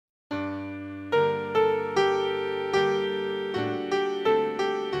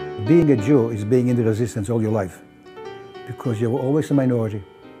Being a Jew is being in the resistance all your life, because you're always a minority.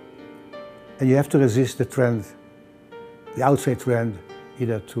 And you have to resist the trend, the outside trend,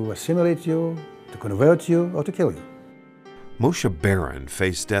 either to assimilate you, to convert you, or to kill you. Moshe Baran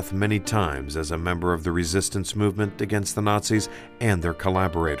faced death many times as a member of the resistance movement against the Nazis and their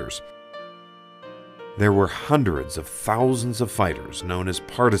collaborators. There were hundreds of thousands of fighters known as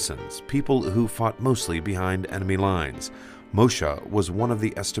partisans, people who fought mostly behind enemy lines. Moshe was one of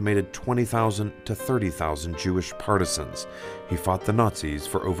the estimated 20,000 to 30,000 Jewish partisans. He fought the Nazis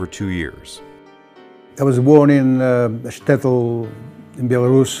for over 2 years. I was born in a shtetl in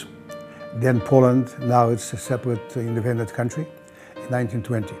Belarus, then Poland. Now it's a separate independent country, in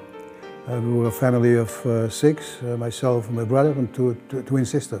 1920. We were a family of 6, myself and my brother and two twin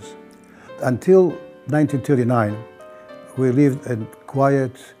sisters. Until 1939, we lived a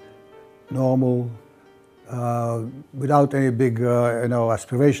quiet, normal, without any big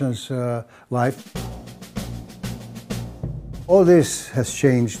aspirations life. All this has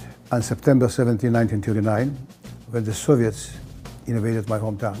changed on September 17, 1939, when the Soviets invaded my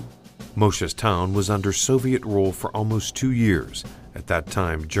hometown. Moshe's town was under Soviet rule for almost 2 years. At that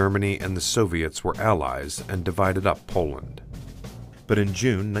time, Germany and the Soviets were allies and divided up Poland. But in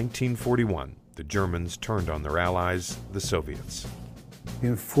June 1941, the Germans turned on their allies, the Soviets.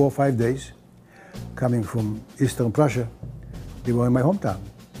 In 4 or 5 days, coming from Eastern Prussia, they were in my hometown.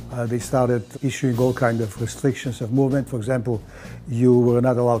 They started issuing all kinds of restrictions of movement. For example, you were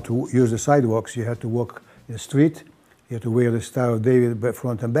not allowed to use the sidewalks. You had to walk in the street. You had to wear the Star of David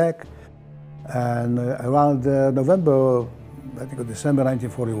front and back. And around November, I think December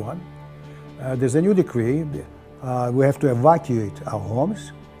 1941, there's a new decree. We have to evacuate our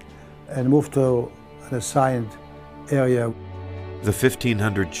homes and move to an assigned area. The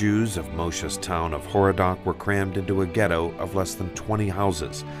 1,500 Jews of Moshe's town of Horodok were crammed into a ghetto of less than 20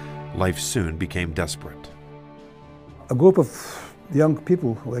 houses. Life soon became desperate. A group of young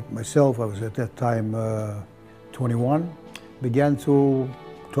people like myself, I was at that time 21, began to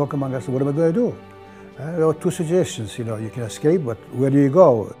talk among us, what am I going to do? There were 2 suggestions, you can escape, but where do you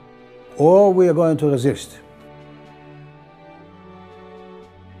go? Or we are going to resist.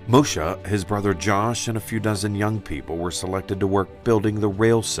 Moshe, his brother Josh, and a few dozen young people were selected to work building the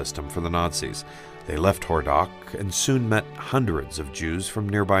rail system for the Nazis. They left Horodok and soon met hundreds of Jews from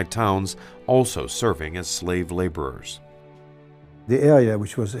nearby towns, also serving as slave laborers. The area,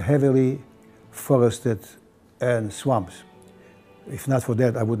 which was heavily forested and swamps, if not for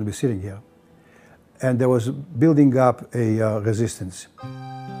that, I wouldn't be sitting here. And there was building up a resistance.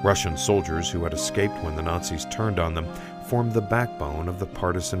 Russian soldiers who had escaped when the Nazis turned on them formed the backbone of the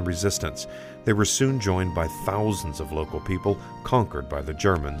partisan resistance. They were soon joined by thousands of local people conquered by the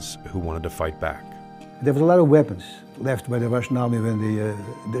Germans who wanted to fight back. There was a lot of weapons left by the Russian army when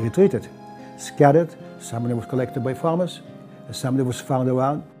they retreated. Scattered, some of them was collected by farmers, and some of them was found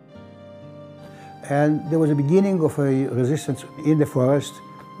around. And there was a beginning of a resistance in the forest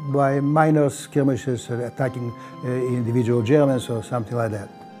by minor skirmishes attacking individual Germans or something like that.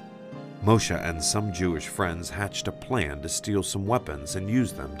 Moshe and some Jewish friends hatched a plan to steal some weapons and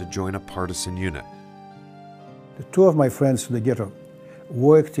use them to join a partisan unit. The 2 of my friends from the ghetto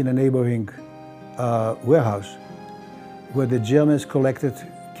worked in a neighboring warehouse where the Germans collected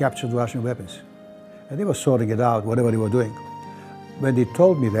captured Russian weapons. And they were sorting it out, whatever they were doing. When they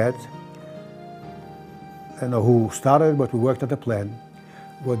told me that, I don't know who started, but we worked at a plan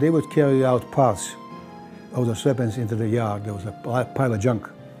where they would carry out parts of those weapons into the yard. There was a pile of junk.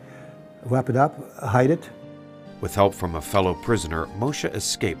 Wrap it up, hide it. With help from a fellow prisoner, Moshe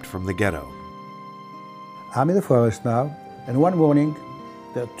escaped from the ghetto. I'm in the forest now, and one morning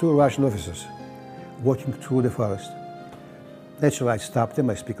there are 2 Russian officers walking through the forest. Naturally, I stopped them,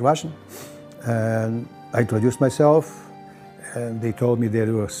 I speak Russian, and I introduced myself, and they told me they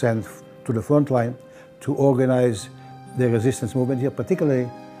were sent to the front line to organize the resistance movement here, particularly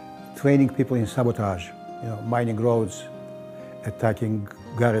training people in sabotage, mining roads, attacking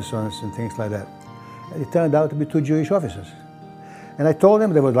garrisons and things like that. And it turned out to be 2 Jewish officers. And I told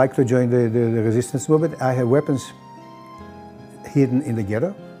them they would like to join the resistance movement. I have weapons hidden in the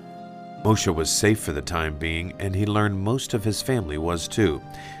ghetto. Moshe was safe for the time being, and he learned most of his family was too.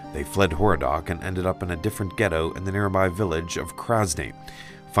 They fled Horodok and ended up in a different ghetto in the nearby village of Krasny.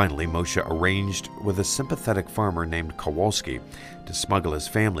 Finally, Moshe arranged with a sympathetic farmer named Kowalski to smuggle his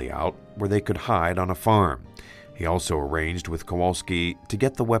family out where they could hide on a farm. He also arranged with Kowalski to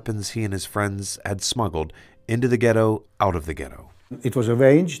get the weapons he and his friends had smuggled into the ghetto, out of the ghetto. It was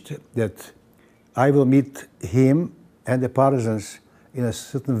arranged that I will meet him and the partisans in a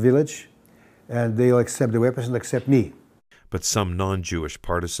certain village, and they'll accept the weapons and accept me. But some non-Jewish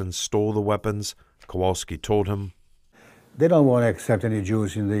partisans stole the weapons. Kowalski told him, "They don't want to accept any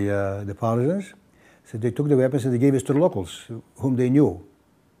Jews in the partisans." So they took the weapons and they gave it to the locals, whom they knew.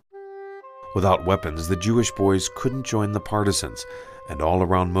 Without weapons, the Jewish boys couldn't join the partisans, and all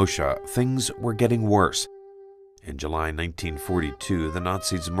around Moshe, things were getting worse. In July 1942, the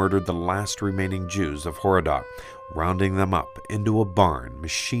Nazis murdered the last remaining Jews of Holocaust, rounding them up into a barn,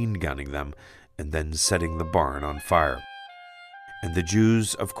 machine gunning them, and then setting the barn on fire. And the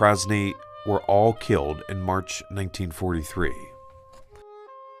Jews of Krasny were all killed in March 1943.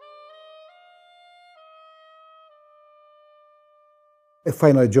 I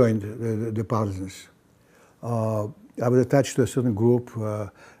finally joined the partisans. I was attached to a certain group.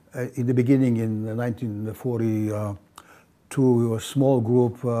 In the beginning, in 1942, we were a small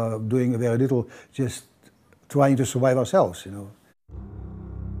group doing very little, just trying to survive ourselves, you know.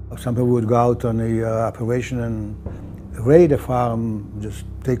 Some people would go out on the operation and raid a farm, just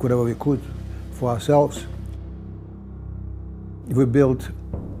take whatever we could for ourselves. We built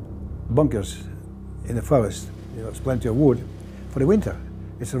bunkers in the forest. You know, there's plenty of wood for the winter.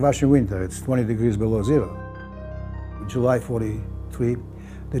 It's a Russian winter. It's 20 degrees below zero. In July 43,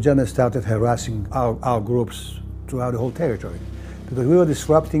 the Germans started harassing our groups throughout the whole territory because we were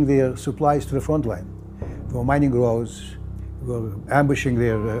disrupting their supplies to the front line. We were mining roads, we were ambushing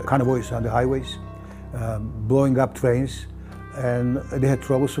their convoys on the highways, blowing up trains, and they had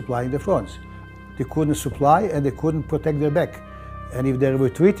trouble supplying the fronts. They couldn't supply and they couldn't protect their back. And if they were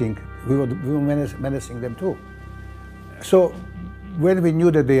retreating, we were menacing them too. So when we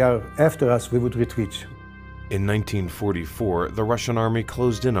knew that they are after us, we would retreat. In 1944, the Russian army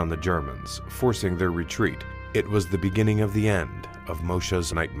closed in on the Germans, forcing their retreat. It was the beginning of the end of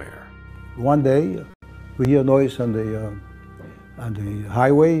Moshe's nightmare. One day, we hear noise on the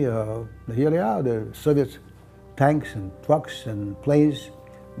highway. Here they are, the Soviet tanks and trucks and planes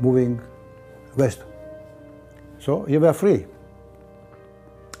moving west. So here we are free.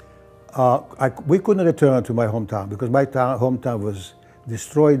 We couldn't return to my hometown because my hometown was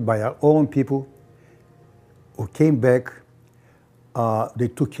destroyed by our own people who came back. They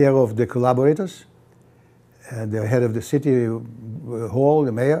took care of the collaborators and the head of the city hall,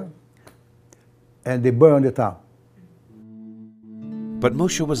 the mayor, and they burned the town. But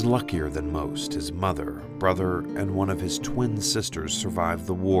Moshe was luckier than most. His mother, brother, and one of his twin sisters survived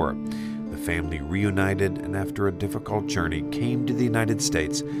the war. The family reunited and after a difficult journey came to the United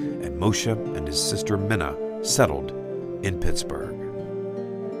States, and Moshe and his sister Minna settled in Pittsburgh.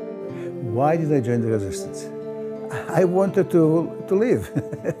 Why did I join the resistance? I wanted to live.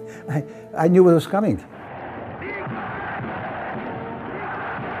 I knew what was coming.